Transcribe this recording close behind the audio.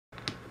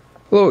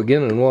Hello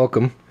again and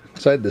welcome.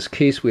 Inside this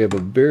case we have a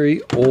very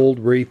old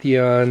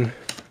Raytheon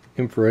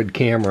infrared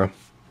camera.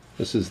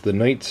 This is the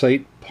Night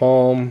Sight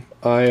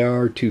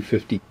PalmIR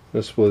 250.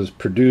 This was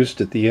produced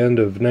at the end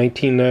of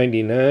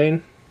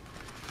 1999.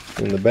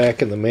 In the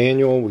back of the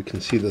manual we can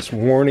see this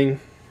warning. It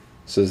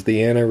says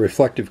the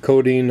anti-reflective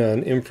coating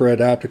on infrared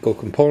optical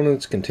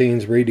components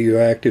contains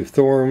radioactive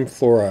thorium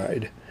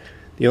fluoride.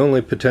 The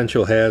only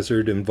potential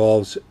hazard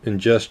involves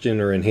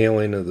ingestion or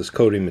inhaling of this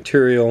coating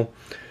material.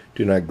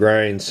 Do not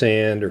grind,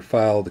 sand, or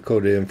file the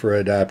coated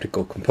infrared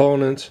optical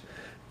components.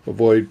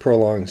 Avoid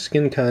prolonged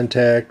skin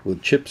contact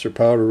with chips or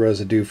powder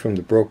residue from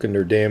the broken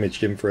or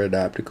damaged infrared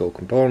optical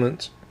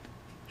components.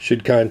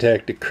 Should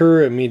contact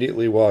occur,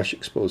 immediately wash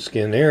exposed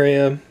skin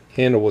area.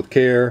 Handle with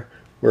care.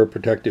 Wear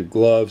protective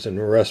gloves and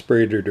a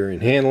respirator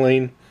during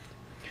handling.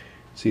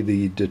 See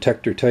the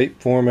detector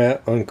type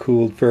format,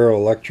 uncooled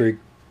ferroelectric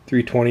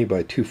 320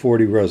 by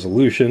 240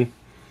 resolution.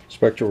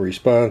 Spectral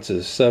response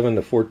is 7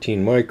 to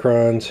 14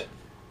 microns.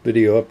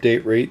 Video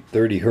update rate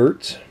 30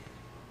 Hz.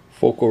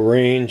 Focal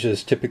range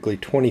is typically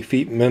 20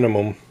 feet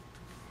minimum.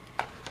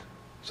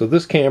 So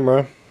this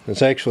camera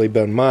has actually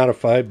been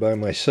modified by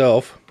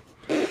myself.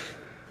 I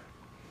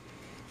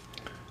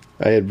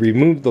had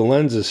removed the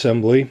lens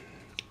assembly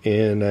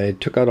and I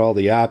took out all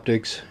the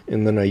optics,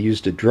 and then I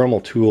used a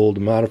Dremel tool to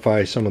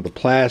modify some of the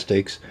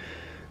plastics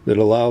that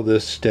allow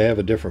this to have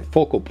a different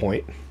focal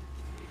point.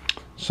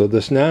 So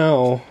this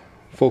now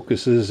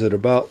focuses at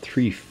about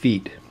 3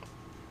 feet.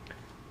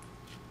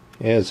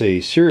 It has a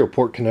serial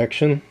port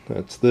connection,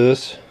 that's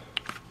this,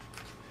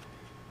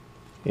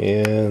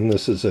 and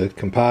this is a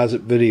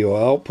composite video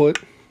output.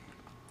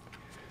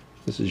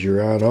 This is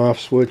your on-off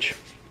switch.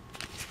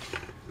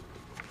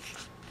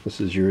 This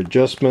is your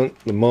adjustment,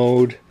 the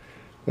mode,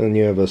 and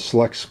you have a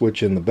select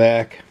switch in the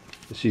back.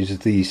 This uses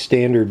the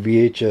standard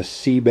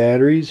VHS-C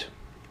batteries.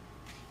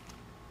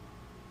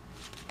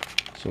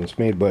 So it's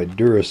made by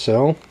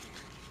Duracell.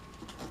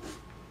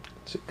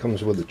 So it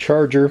comes with a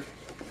charger.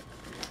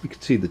 You can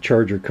see the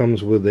charger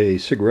comes with a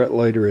cigarette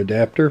lighter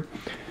adapter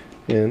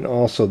and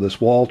also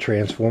this wall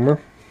transformer.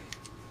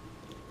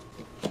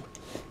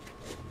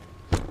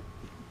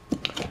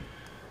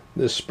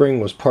 This spring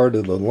was part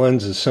of the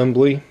lens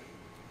assembly.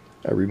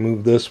 I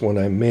removed this when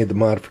I made the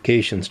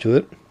modifications to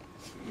it.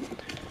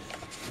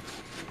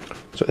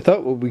 So I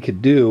thought what we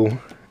could do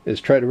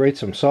is try to write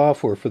some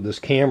software for this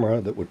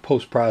camera that would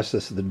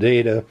post-process the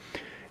data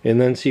and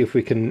then see if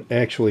we can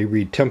actually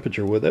read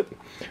temperature with it.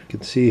 You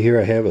can see here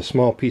I have a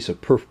small piece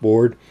of perf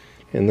board,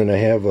 and then I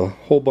have a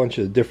whole bunch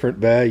of different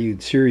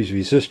valued series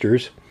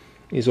resistors.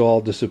 These all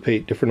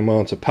dissipate different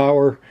amounts of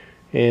power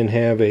and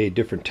have a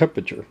different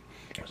temperature.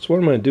 So what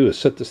I'm going to do is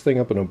set this thing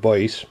up in a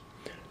vise.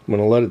 I'm going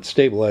to let it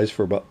stabilize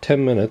for about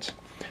 10 minutes.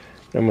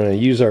 I'm going to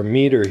use our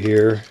meter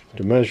here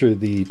to measure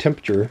the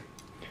temperature.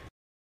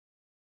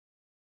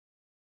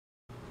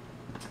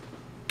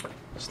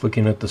 Just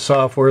looking at the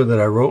software that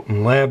I wrote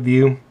in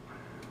LabVIEW.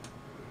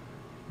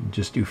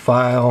 Just do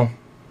File,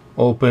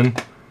 Open.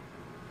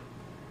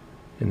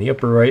 In the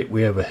upper right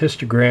we have a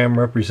histogram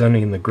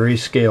representing the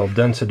grayscale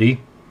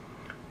density.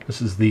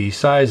 This is the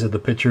size of the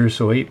picture,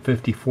 so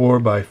 854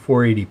 by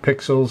 480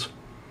 pixels.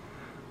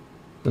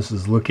 This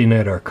is looking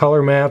at our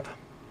color map,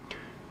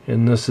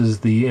 and this is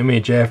the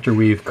image after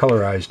we've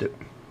colorized it.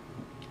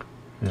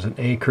 There's an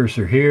A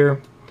cursor here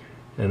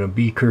and a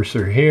B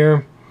cursor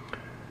here.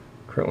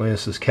 Currently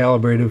this is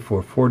calibrated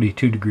for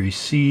 42 degrees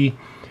C.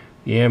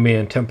 The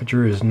ambient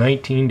temperature is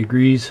 19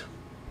 degrees.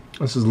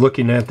 This is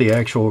looking at the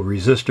actual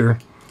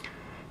resistor,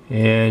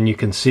 and you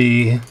can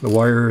see the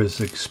wire is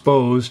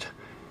exposed,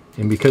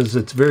 and because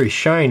it's very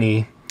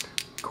shiny,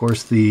 of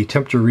course the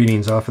temperature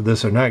readings off of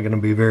this are not going to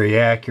be very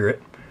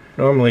accurate.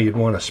 Normally you'd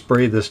want to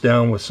spray this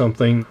down with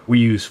something. We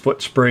use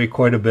foot spray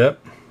quite a bit.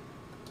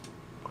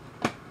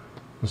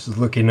 This is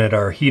looking at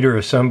our heater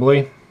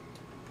assembly.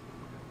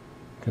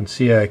 You can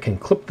see I can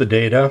clip the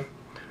data.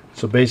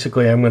 So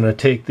basically I'm going to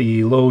take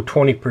the low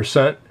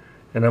 20%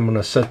 and I'm going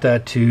to set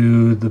that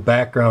to the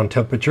background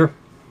temperature.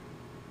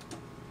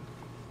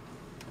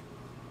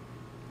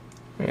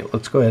 Alright,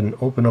 let's go ahead and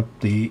open up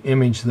the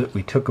image that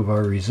we took of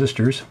our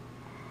resistors.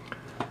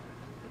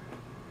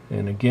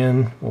 And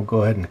again, we'll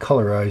go ahead and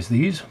colorize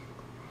these.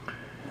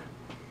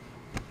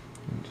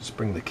 Just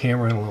bring the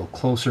camera in a little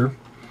closer.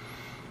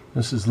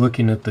 This is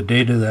looking at the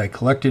data that I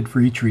collected for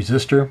each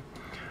resistor.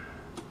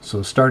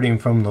 So starting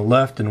from the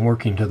left and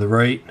working to the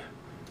right,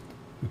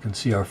 you can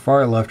see our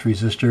far left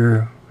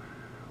resistor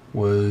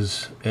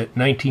was at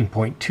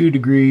 19.2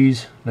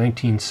 degrees,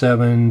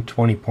 19.7,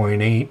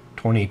 20.8,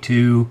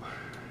 22,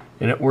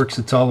 and it works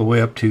it's all the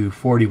way up to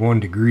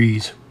 41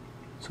 degrees.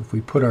 So if we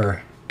put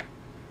our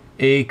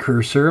A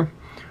cursor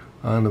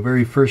on the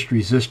very first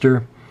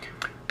resistor,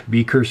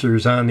 B cursor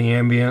is on the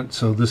ambient,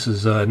 so this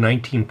is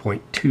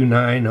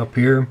 19.29 up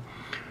here.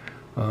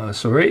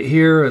 So right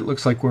here it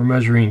looks like we're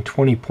measuring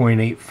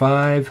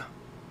 20.85,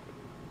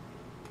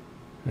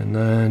 and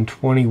then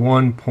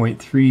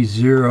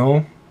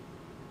 21.30,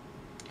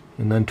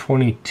 and then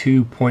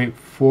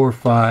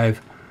 22.45.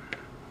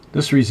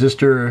 This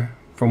resistor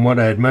from what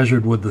I had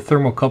measured with the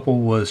thermocouple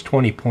was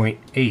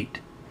 20.8.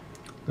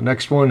 The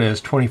next one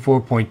is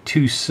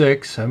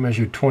 24.26. I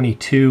measured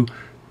 22.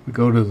 We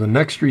go to the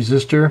next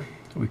resistor.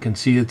 We can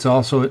see it's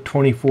also at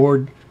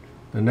 24.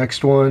 The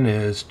next one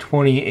is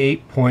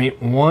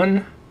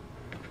 28.1.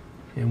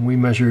 And we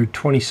measured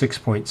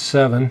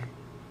 26.7.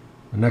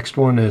 The next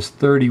one is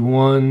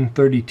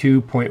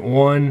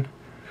 32.1.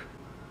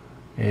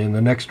 And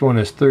the next one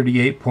is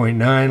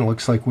 38.9.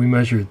 Looks like we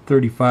measured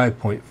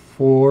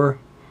 35.4.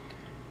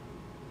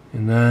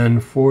 And then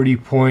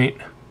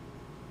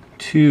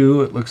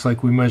 40.2. It looks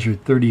like we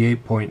measured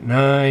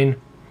 38.9.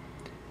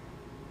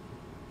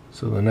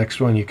 So the next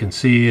one you can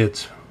see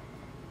it's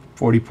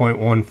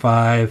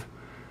 40.15,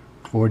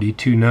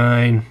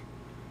 42.9.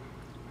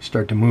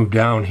 Start to move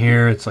down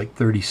here, it's like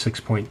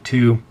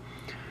 36.2.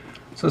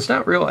 So it's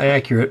not real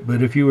accurate,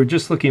 but if you were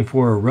just looking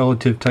for a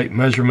relative type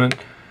measurement,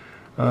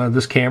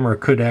 this camera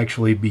could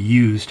actually be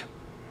used.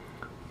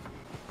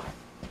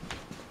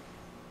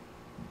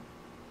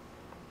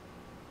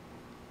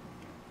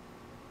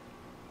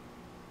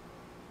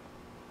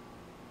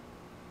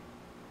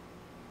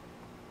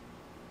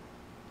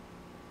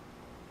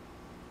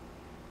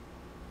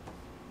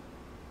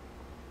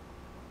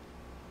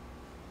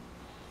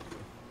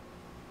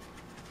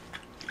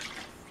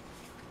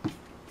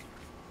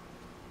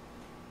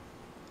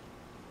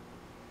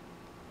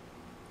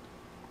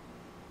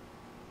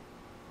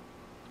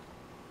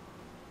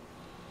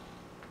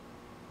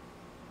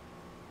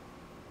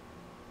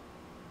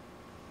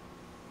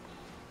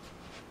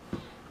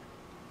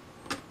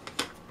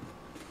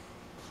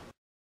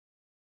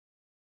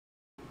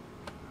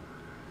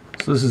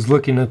 So this is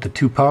looking at the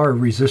two power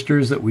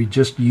resistors that we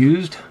just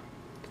used,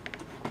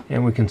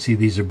 and we can see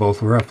these are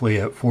both roughly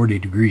at 40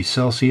 degrees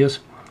Celsius.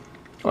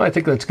 Well, I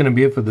think that's going to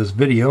be it for this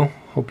video.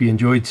 Hope you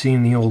enjoyed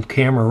seeing the old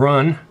camera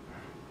run.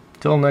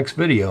 Till next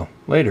video.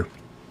 Later.